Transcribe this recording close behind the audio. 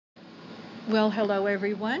Well, hello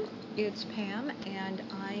everyone. It's Pam, and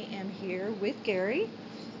I am here with Gary.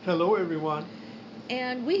 Hello, everyone.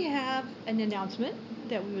 And we have an announcement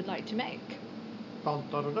that we would like to make. Dun,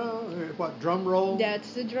 dun, dun, dun. What, drum roll?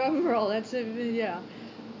 That's the drum roll. Yeah.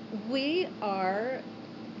 We are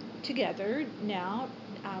together now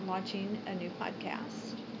launching a new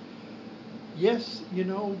podcast. Yes,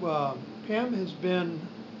 Pam has been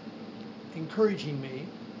encouraging me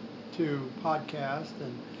to podcast,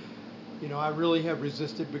 and I really have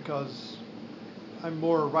resisted because I'm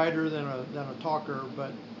more a writer than a talker.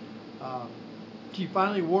 But um, she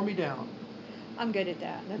finally wore me down. I'm good at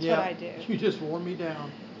that. That's what Yeah, I do. she just wore me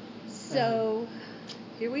down, and So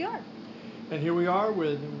here we are. here we are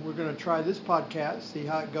we're going to try this podcast, see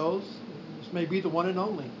how it goes. This may be the one and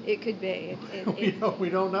only. It could be. We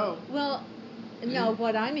don't know. Well, no,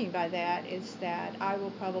 what I mean by that is that I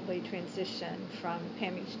will probably transition from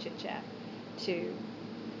Pammy's Chit Chat to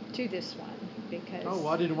this one because Oh, well,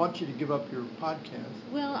 I didn't want you to give up your podcast.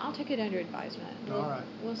 well, I'll take it under advisement. All right.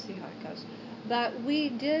 We'll see how it goes. But we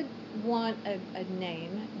did want a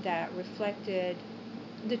name that reflected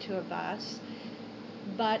the two of us,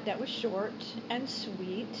 but that was short and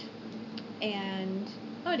sweet. And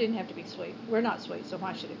oh, it didn't have to be sweet. We're not sweet, so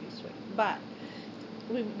why should it be sweet? But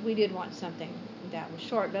we did want something that was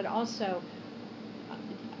short, but also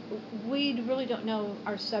we really don't know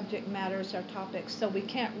our subject matters, our topics, so we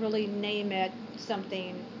can't really name it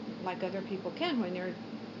something like other people can when they're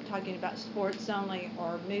talking about sports only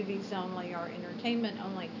or movies only or entertainment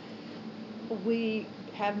only. We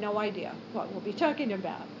have no idea what we'll be talking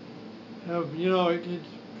about.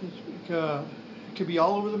 It could be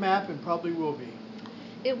all over the map and probably will be.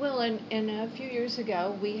 It will. And a few years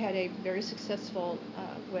ago, we had a very successful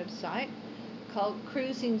website called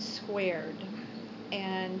Cruising Squared.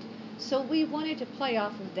 And so we wanted to play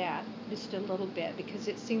off of that just a little bit because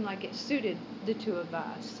it seemed like it suited the two of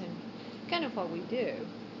us and kind of what we do.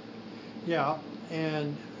 Yeah,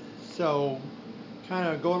 and so kind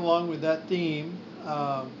of going along with that theme,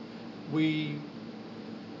 we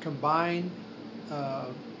combined, uh,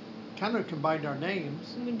 kind of combined our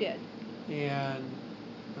names We did. and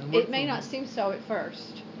It may not seem so at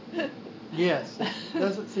first. Yes, it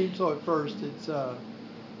doesn't seem so at first. It's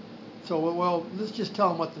well, let's just tell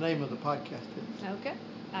them what the name of the podcast is. Okay,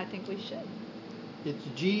 I think we should. It's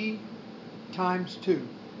G times 2.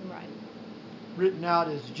 Right. Written out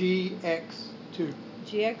as GX2.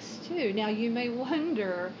 GX2. Now you may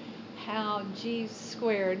wonder how G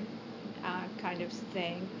squared kind of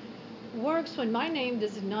thing works when my name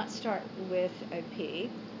does not start with a P,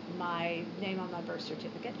 my name on my birth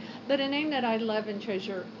certificate, but a name that I love and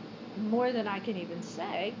treasure more than I can even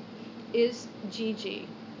say is Gigi.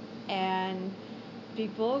 And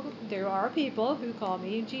there are people who call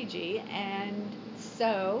me Gigi, and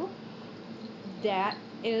so that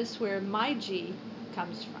is where my G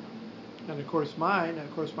comes from. And of course my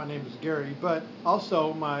name is Gary, but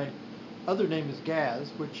also my other name is Gaz,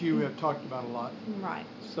 which you have talked about a lot. Right.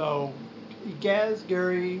 So Gaz,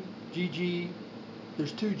 Gary, Gigi,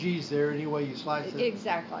 there's 2 G's there any way you slice it.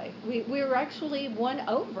 Exactly. We're actually one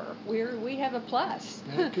over. We have a plus.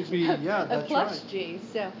 Yeah, it could be, yeah, that's a plus right. G.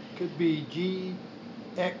 So could be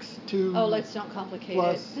GX2. oh, let's don't complicate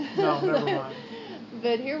plus, it. No, never mind.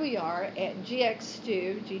 But here we are at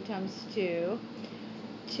GX2, G times 2,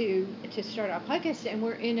 to start our podcast, and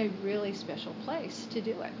we're in a really special place to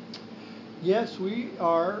do it. Yes, we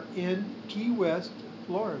are in Key West,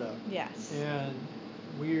 Florida. Yes. And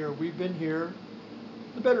we've been here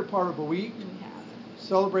the better part of a week. We have.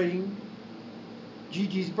 Celebrating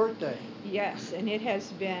Gigi's birthday. Yes, and it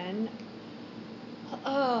has been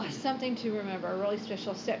something to remember. Really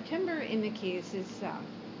special. September in the Keys is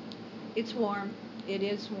it's warm. It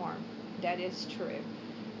is warm. That is true.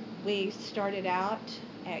 We started out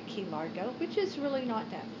at Key Largo, which is really not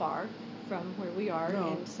that far from where we are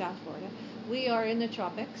in South Florida. We are in the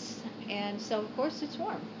tropics, and so of course it's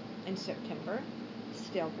warm in September.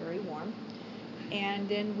 Still very warm. And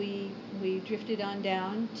then we drifted on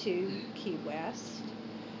down to Key West.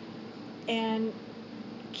 And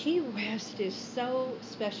Key West is so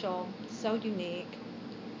special, so unique,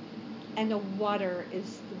 and the water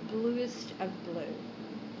is the bluest of blue.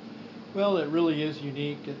 Well, it really is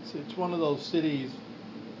unique. It's one of those cities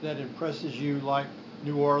that impresses you, like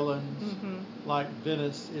New Orleans, like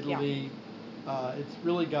Venice, Italy. Yeah. It's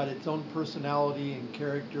really got its own personality and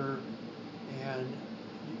character. And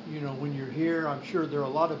when you're here, I'm sure there are a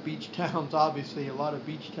lot of beach towns. Obviously, a lot of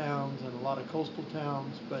beach towns and a lot of coastal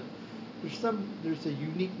towns, but there's a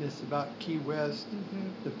uniqueness about Key West.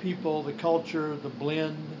 The people, the culture, the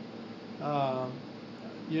blend.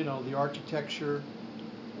 The architecture.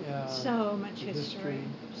 So much the history.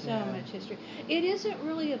 So Yeah. much history. It isn't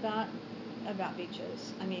really about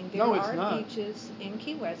beaches. I mean, there No, it's are not. beaches in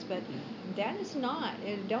Key West, but that is not.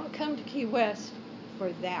 And don't come to Key West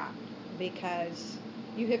for that, because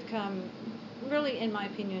you have come, really, in my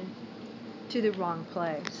opinion, to the wrong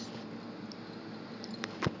place.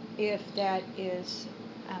 If that is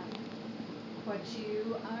um, what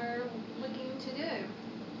you are looking to do.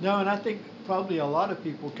 No, and I think probably a lot of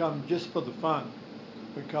people come just for the fun,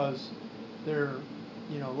 because they're,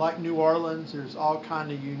 like New Orleans, there's all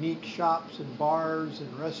kind of unique shops and bars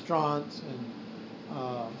and restaurants, and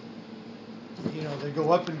they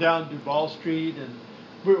go up and down Duval Street, and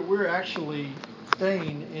we're actually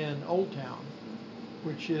staying in Old Town,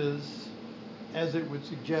 which is, as it would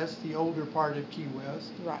suggest, the older part of Key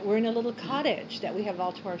West. Right. We're in a little cottage that we have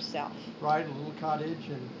all to ourselves. Right, a little cottage,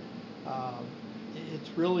 and it's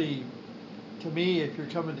really, to me, if you're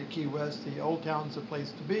coming to Key West, the Old Town's the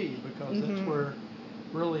place to be, because that's where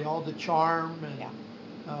really all the charm and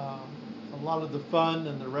a lot of the fun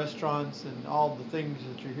and the restaurants and all the things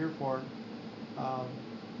that you're here for are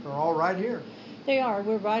all right here. They are.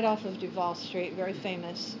 We're right off of Duval Street, very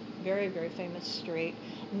famous, very, very famous street.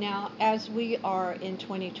 Now, as we are in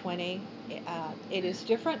 2020, it is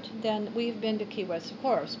different than we've been to Key West, of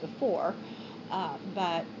course, before,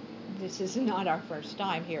 but this is not our first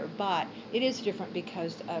time here. But it is different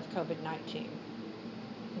because of COVID-19.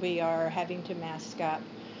 We are having to mask up.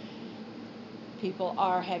 People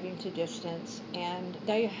are having to distance, and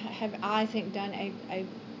they have, I think, done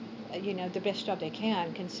the best job they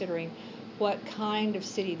can, considering what kind of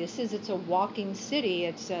city this is. It's a walking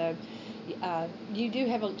city. You do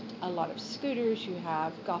have a lot of scooters. You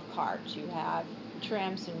have golf carts. You have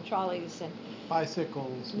trams and trolleys and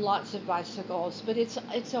bicycles. Lots of bicycles, but it's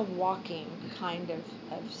a walking kind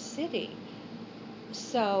of city.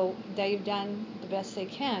 So they've done the best they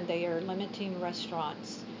can. They are limiting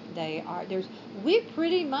restaurants. We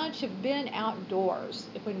pretty much have been outdoors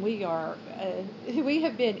when we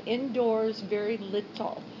have been indoors very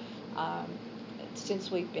little since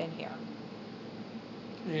we've been here.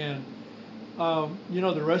 And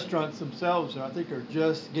the restaurants themselves, I think, are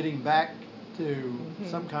just getting back to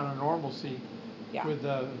some kind of normalcy with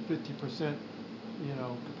 50%,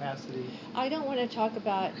 capacity. I don't want to talk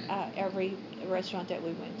about every restaurant that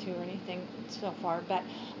we went to or anything so far, but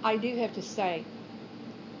I do have to say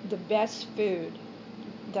the best food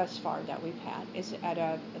thus far that we've had is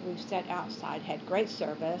we've sat outside, had great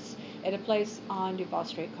service at a place on Duval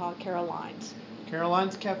Street called Caroline's.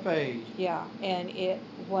 Caroline's Cafe. Yeah, and it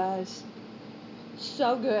was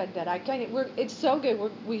so good that it's so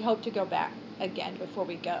good we hope to go back again before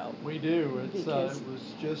we go. We do. It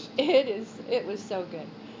was so good.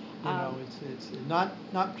 It's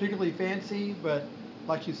not particularly fancy, but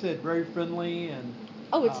like you said, very friendly and.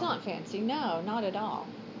 Oh, it's not fancy. No, not at all.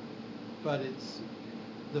 But it's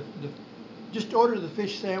just order the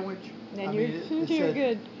fish sandwich. And you're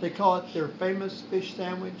good. They call it their famous fish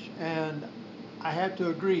sandwich, and I have to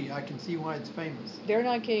agree. I can see why it's famous. They're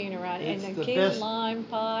not kidding around. It's and the key best, lime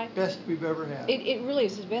pie. Best we've ever had. It really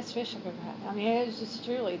is the best fish I've ever had. I mean, it is just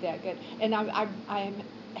truly that good. And I'm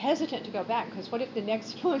hesitant to go back, because what if the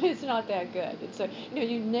next one is not that good? It's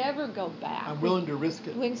you never go back. I'm willing to risk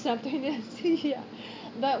it. When something is, yeah.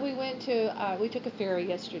 But we took a ferry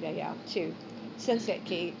yesterday out to Sunset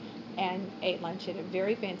Key and ate lunch at a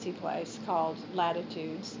very fancy place called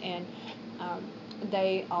Latitudes, and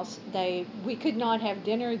we could not have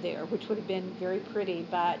dinner there, which would have been very pretty,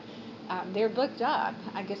 but they're booked up,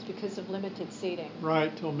 I guess, because of limited seating.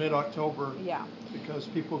 Right, till mid-October. Yeah. Because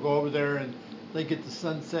people go over there and they get the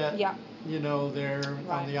sunset. Yeah. There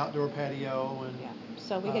on the outdoor patio, and. Yeah.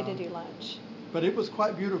 So we had to do lunch. But it was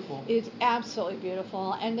quite beautiful. It's absolutely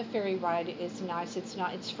beautiful, and the ferry ride is nice.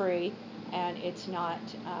 It's free, and it's not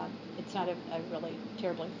a really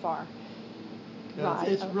terribly far ride.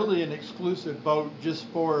 It's really an exclusive boat just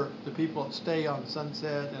for the people that stay on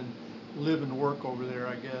Sunset and live and work over there,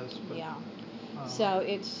 I guess. But, yeah. So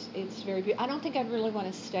it's very beautiful. I don't think I'd really want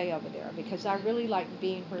to stay over there, because I really like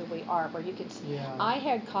being where we are, where you can. Yeah. I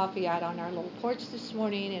had coffee out on our little porch this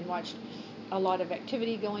morning and watched a lot of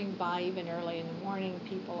activity going by, even early in the morning.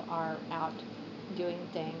 People are out doing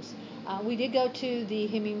things. We did go to the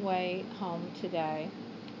Hemingway home today,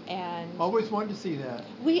 and always wanted to see that.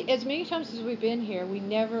 As many times as we've been here, we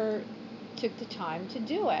never took the time to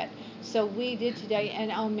do it. So we did today,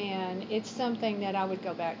 and oh man, it's something that I would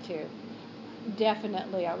go back to.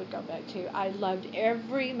 Definitely, I would go back to. I loved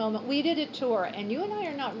every moment. We did a tour, and you and I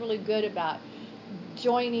are not really good about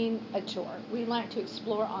joining a tour. We like to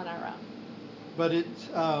explore on our own. But it's,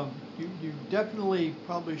 You definitely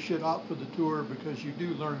probably should opt for the tour because you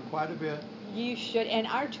do learn quite a bit. You should. And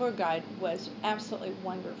our tour guide was absolutely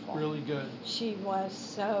wonderful. Really good. She was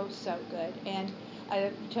so good. And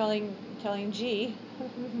telling G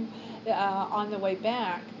on the way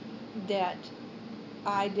back that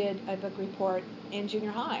I did a book report in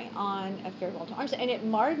junior high on A Farewell to Arms, and it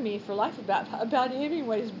marred me for life about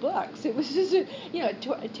Hemingway's books. It was just,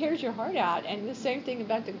 it tears your heart out. And the same thing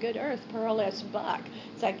about The Good Earth, Pearl S. Buck.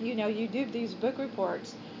 It's like, you do these book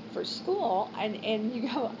reports for school, and you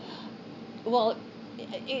go, well,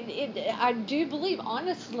 I do believe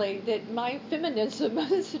honestly that my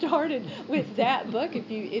feminism started with that book.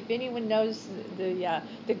 If anyone knows the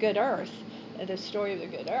Good Earth, the story of The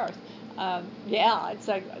Good Earth, it's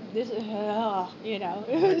like this,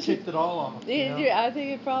 It kicked it all off. I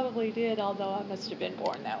think it probably did, although I must have been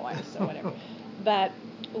born that way, so whatever. But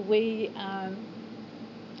we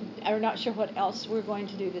are not sure what else we're going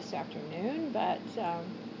to do this afternoon, but.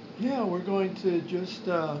 Yeah, we're going to just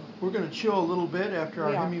we're going to chill a little bit after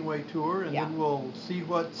our Hemingway tour, and then we'll see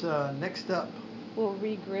what's next up. We'll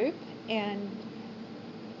regroup, and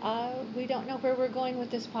we don't know where we're going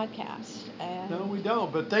with this podcast. No, we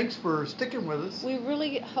don't, but thanks for sticking with us. We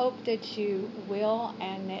really hope that you will,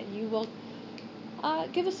 and that you will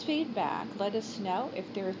give us feedback. Let us know if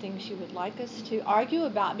there are things you would like us to argue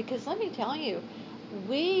about, because let me tell you,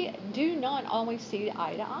 we do not always see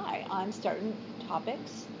eye to eye on certain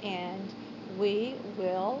topics, and we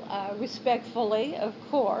will respectfully, of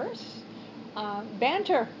course,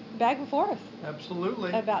 banter back and forth.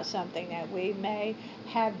 Absolutely. About something that we may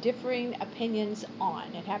have differing opinions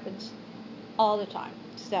on. It happens all the time.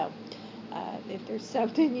 So if there's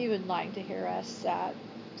something you would like to hear us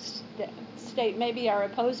state maybe our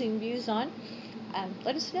opposing views on,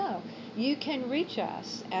 let us know. You can reach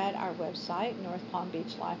us at our website,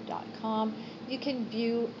 northpalmbeachlife.com. You can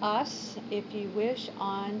view us, if you wish,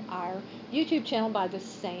 on our YouTube channel by the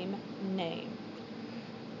same name.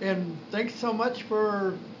 And thanks so much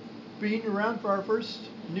for being around for our first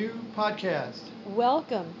new podcast.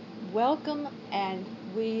 Welcome, and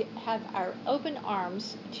we have our open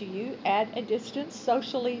arms to you at a distance,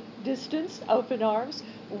 socially distanced open arms,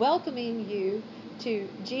 welcoming you to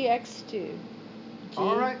GX2.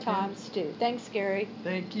 All right, times 2. Thanks, Gary.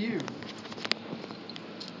 Thank you.